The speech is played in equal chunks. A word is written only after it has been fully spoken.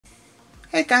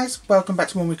Hey guys, welcome back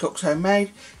to Mummy Cooks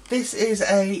Homemade. This is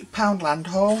a Poundland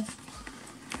haul.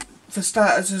 For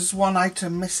starters, there's one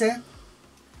item missing,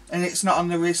 and it's not on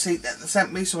the receipt that they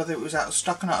sent me, so whether it was out of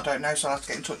stock or not, I don't know, so I'll have to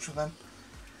get in touch with them.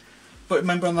 But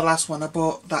remember on the last one I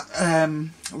bought that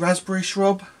raspberry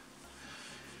shrub.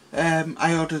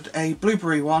 I ordered a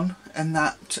blueberry one, and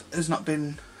that has not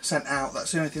been sent out.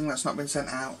 That's the only thing that's not been sent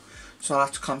out, so I'll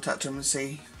have to contact them and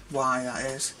see why that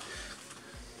is.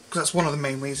 Because that's one of the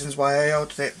main reasons why I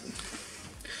ordered it.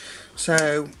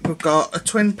 So we've got a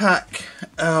twin pack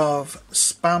of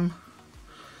Spam.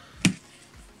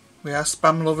 We are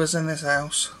Spam lovers in this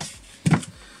house.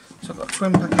 So I've got a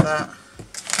twin pack of that.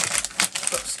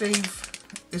 Got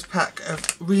Steve's pack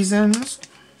of Reasons.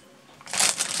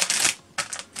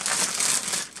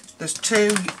 There's two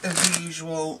of the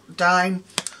usual Dime.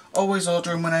 Always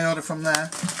ordering when I order from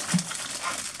there.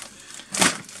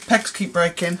 Pegs keep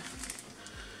breaking.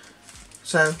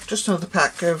 So, just another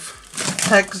pack of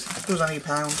pegs, goes on £1.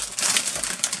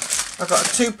 I've got a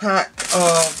 2-pack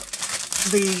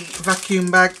of the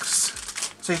vacuum bags,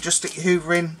 so you just stick your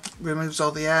hoover in, removes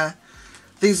all the air.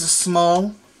 These are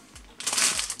small,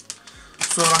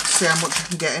 so I'll have to see how much I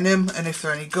can get in them and if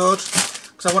they're any good,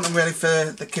 because I want them really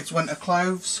for the kids' winter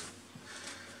clothes.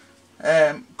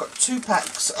 Got 2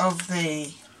 packs of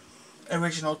the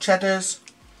original cheddars.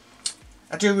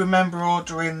 I do remember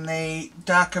ordering the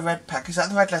darker red pack. Is that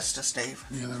the Red Leicester, Steve?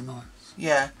 Yeah, they're nice.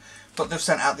 Yeah, but they've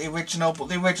sent out the original, but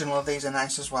the original of these are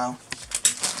nice as well.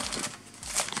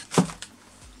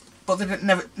 But they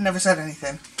never said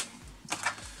anything.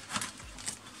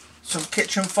 Some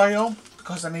kitchen foil,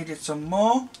 because I needed some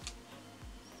more.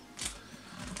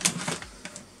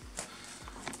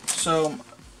 Some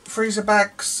freezer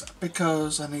bags,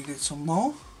 because I needed some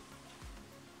more.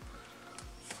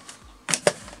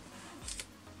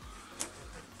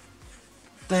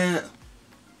 They're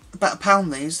about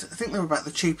 £1 these. I think they were about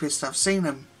the cheapest I've seen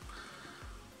them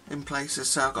in places,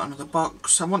 so I've got another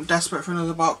box. I wasn't desperate for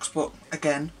another box, but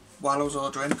again, while I was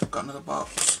ordering, I've got another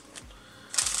box.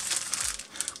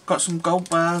 Got some gold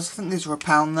bars. I think these are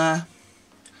 £1 there.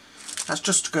 That's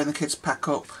just to go in the kids' pack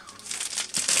up.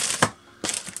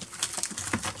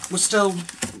 We're still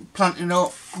planting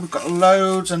up. We've got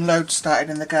loads and loads started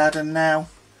in the garden now.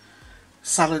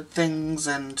 Salad things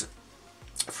and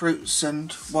fruits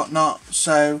and whatnot,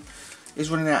 so he's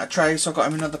running out of trays, so I got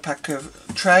him another pack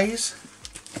of trays.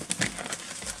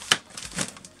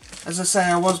 As I say,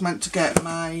 I was meant to get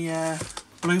my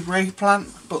blueberry plant,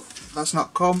 but that's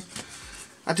not come.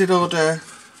 I did order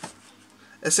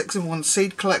a 6-in-1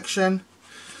 seed collection,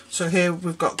 so here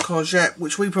we've got courgette,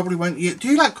 which we probably won't use. Do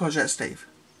you like courgette, Steve?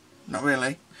 Not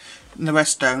really. And the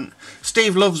rest don't.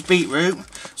 Steve loves beetroot,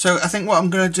 so I think what I'm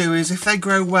going to do is, if they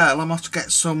grow well, I'm going to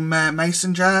get some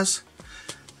mason jars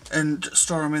and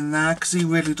store them in there, because he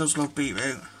really does love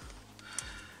beetroot.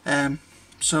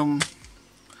 Some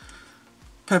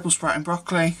purple sprouting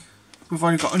broccoli. We've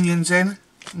already got onions in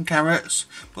and carrots,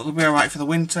 but they'll be alright for the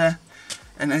winter,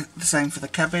 and the same for the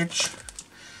cabbage.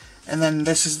 And then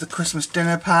this is the Christmas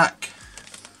dinner pack.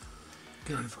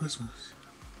 Get ready for Christmas.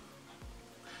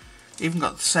 Even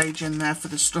got the sage in there for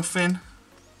the stuffing.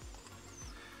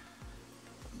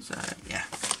 So yeah.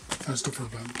 No stuffing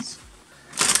plants.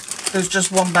 There's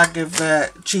just one bag of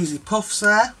cheesy puffs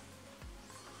there.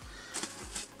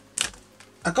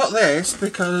 I got this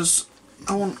because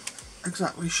I wasn't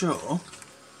exactly sure,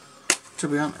 to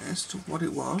be honest, what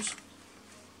it was.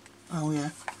 Oh yeah.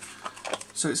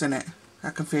 So it's in it. I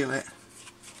can feel it.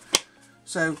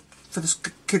 So for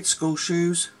the kids' school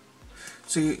shoes.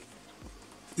 So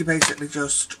you basically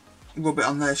just rub it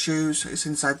on their shoes. It's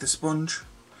inside the sponge.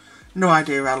 No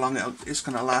idea how long it's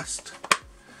going to last,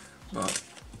 but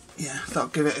yeah, I thought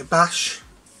I'd give it a bash.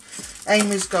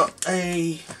 Amy's got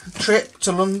a trip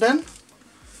to London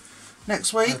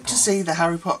next week to see the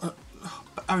Harry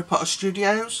Potter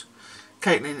studios.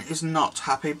 Caitlin is not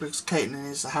happy because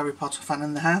Caitlin is a Harry Potter fan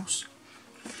in the house.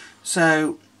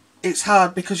 So it's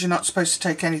hard because you're not supposed to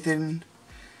take anything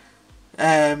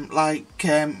like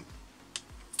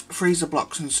freezer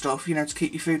blocks and stuff, you know, to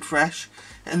keep your food fresh.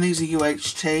 And these are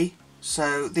UHT,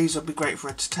 so these will be great for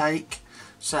her to take.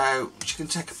 So she can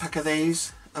take a pack of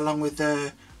these along with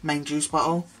the main juice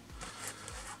bottle.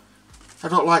 I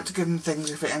don't like to give them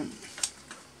things if it ain't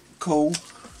cool.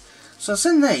 So I've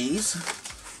seen these.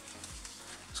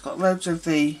 It's got loads of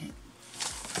the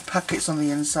packets on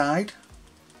the inside.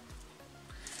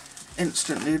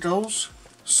 Instant noodles,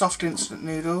 soft instant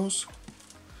noodles.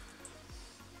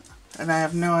 And I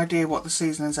have no idea what the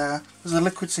seasonings are. There's a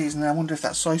liquid seasoning, I wonder if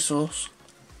that's soy sauce.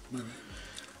 Maybe.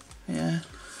 Yeah.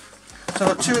 So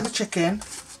I've got 2 of the chicken.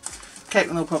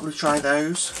 Caitlin will probably try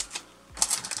those.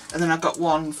 And then I got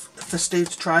one for Steve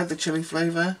to try, the chilli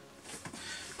flavour.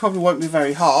 Probably won't be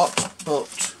very hot,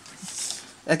 but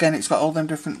again, it's got all them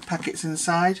different packets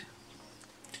inside.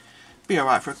 Be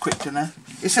alright for a quick dinner.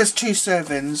 It says 2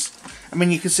 servings. I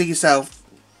mean, you can see yourself,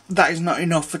 that is not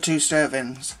enough for 2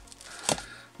 servings.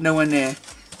 Nowhere near.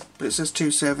 But it says 2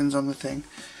 servings on the thing.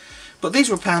 But these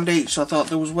were £1 each, so I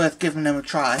thought it was worth giving them a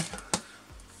try.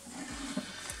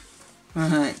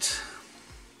 Right.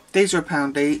 These are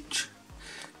 £1 each.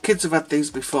 Kids have had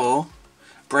these before.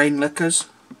 Brain lickers.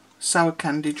 Sour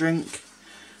candy drink.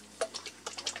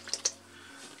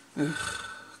 Ugh.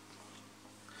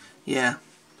 Yeah.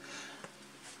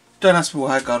 Don't ask me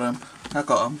why I got them. I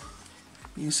got them.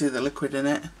 You can see the liquid in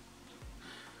it.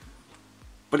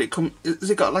 But has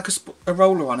it got like a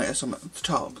roller on it or something at the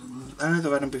top? I know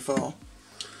they've had them before.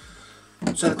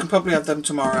 So I can probably have them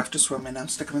tomorrow after swimming. I'll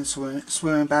stick them in the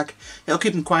swimming bag. It'll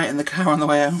keep them quiet in the car on the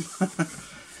way home.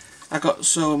 I got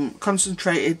some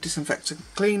concentrated disinfectant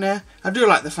cleaner. I do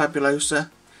like the Fabulosa.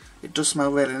 It does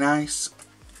smell really nice.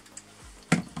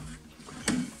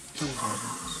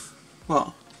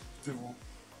 What?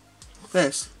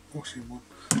 This? Washing one.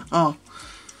 Oh.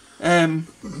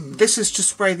 This is to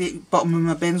spray the bottom of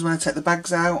my bins when I take the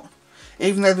bags out.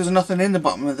 Even though there's nothing in the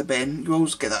bottom of the bin, you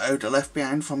always get that odour left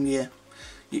behind from your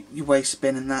waste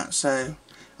bin and that. So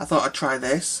I thought I'd try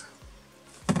this.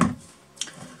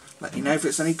 Let you know if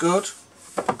it's any good.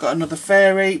 Got another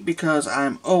fairy because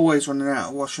I'm always running out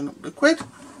of washing up liquid.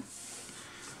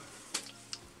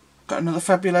 Got another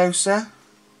Fabulosa.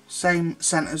 Same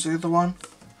scent as the other one.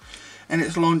 And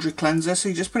it's laundry cleanser, so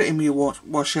you just put it in with your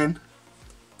washing.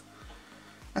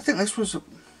 I think this was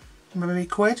maybe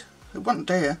 £1. It wasn't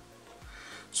dear.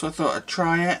 So I thought I'd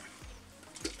try it.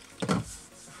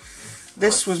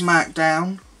 This was marked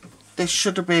down. This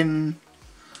should have been,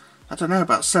 I don't know,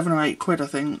 about £7 or £8 I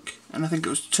think. And I think it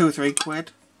was £2 or £3.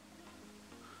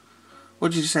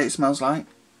 What did you say it smells like?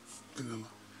 Vanilla.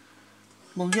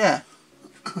 Well, yeah.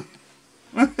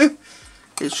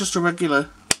 It's just a regular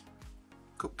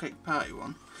cupcake party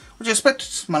one. What do you expect it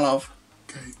to smell of?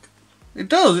 Cake. It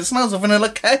does, it smells of vanilla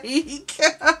cake.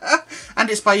 And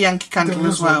it's by Yankee Candle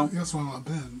as well. It smells like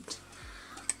burnt.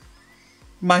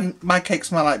 My cake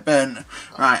smell like burnt.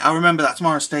 Right, I'll remember that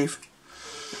tomorrow, Steve.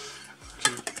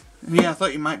 Yeah, I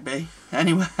thought you might be.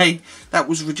 Anyway, that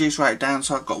was reduced right down,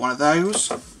 so I've got one of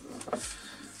those.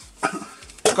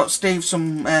 Got Steve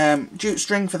some jute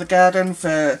string for the garden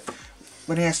for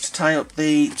when he has to tie up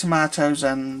the tomatoes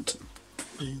and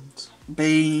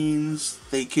beans,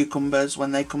 the cucumbers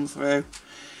when they come through,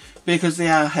 because they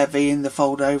are heavy in the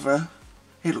fold over.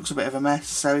 It looks a bit of a mess,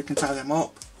 so he can tie them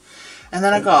up. And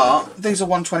then I got, these are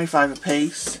 £1.25 a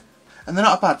piece, and they're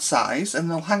not a bad size,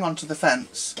 and they'll hang on to the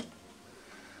fence.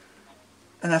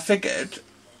 And I figured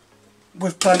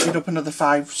we've planted up another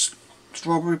 5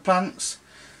 strawberry plants,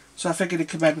 so I figured he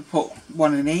could maybe put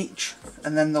one in each,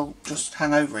 and then they'll just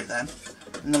hang over it then,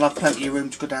 and they'll have plenty of room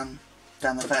to go down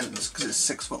the fence, because it's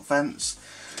a 6-foot fence.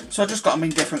 So I just got them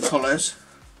in different colours,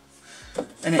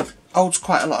 and it holds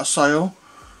quite a lot of soil.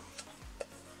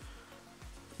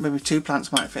 Maybe 2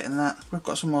 plants might fit in that. We've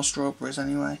got some more strawberries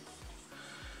anyway.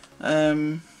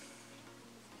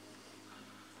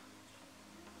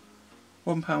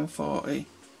 £1.40.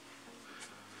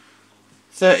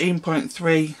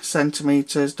 13.3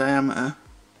 centimetres diameter.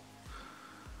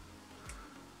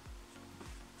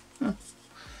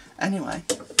 Anyway,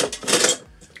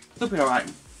 they'll be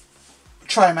alright.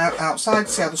 Try them out outside,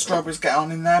 see how the strawberries get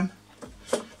on in them.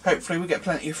 Hopefully we get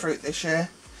plenty of fruit this year.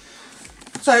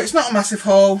 So it's not a massive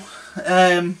haul.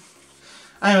 I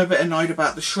am a bit annoyed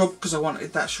about the shrub because I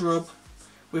wanted that shrub.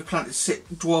 We've planted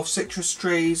dwarf citrus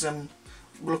trees and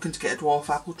we're looking to get a dwarf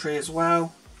apple tree as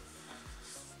well.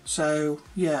 So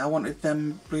yeah, I wanted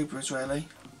them blueberries really,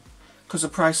 because the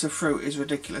price of fruit is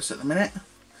ridiculous at the minute.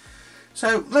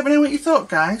 So let me know what you thought,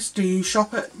 guys. Do you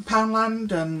shop at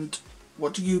Poundland, and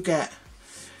what do you get?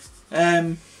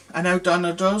 I know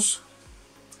Donna does.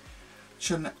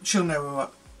 She'll know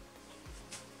what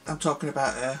I'm talking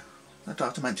about her. I don't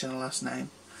have to mention her last name.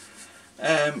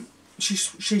 She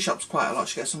shops quite a lot.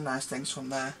 She gets some nice things from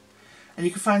there. And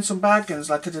you can find some bargains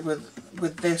like I did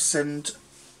with this, and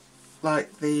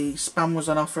like the Spam was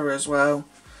on offer as well.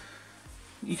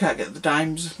 You can't get the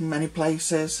dimes in many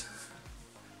places.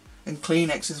 And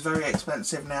Kleenex is very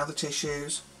expensive now, the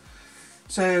tissues.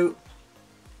 So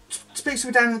speak to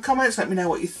me down in the comments, let me know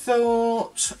what you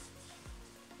thought.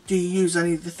 Do you use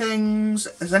any of the things?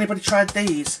 Has anybody tried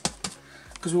these?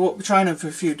 Because we won't be trying them for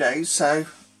a few days, so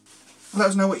let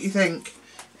us know what you think.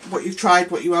 What you've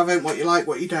tried, what you haven't, what you like,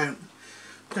 what you don't.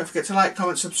 Don't forget to like,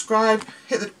 comment, subscribe,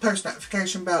 hit the post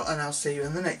notification bell, and I'll see you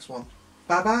in the next one.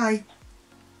 Bye bye.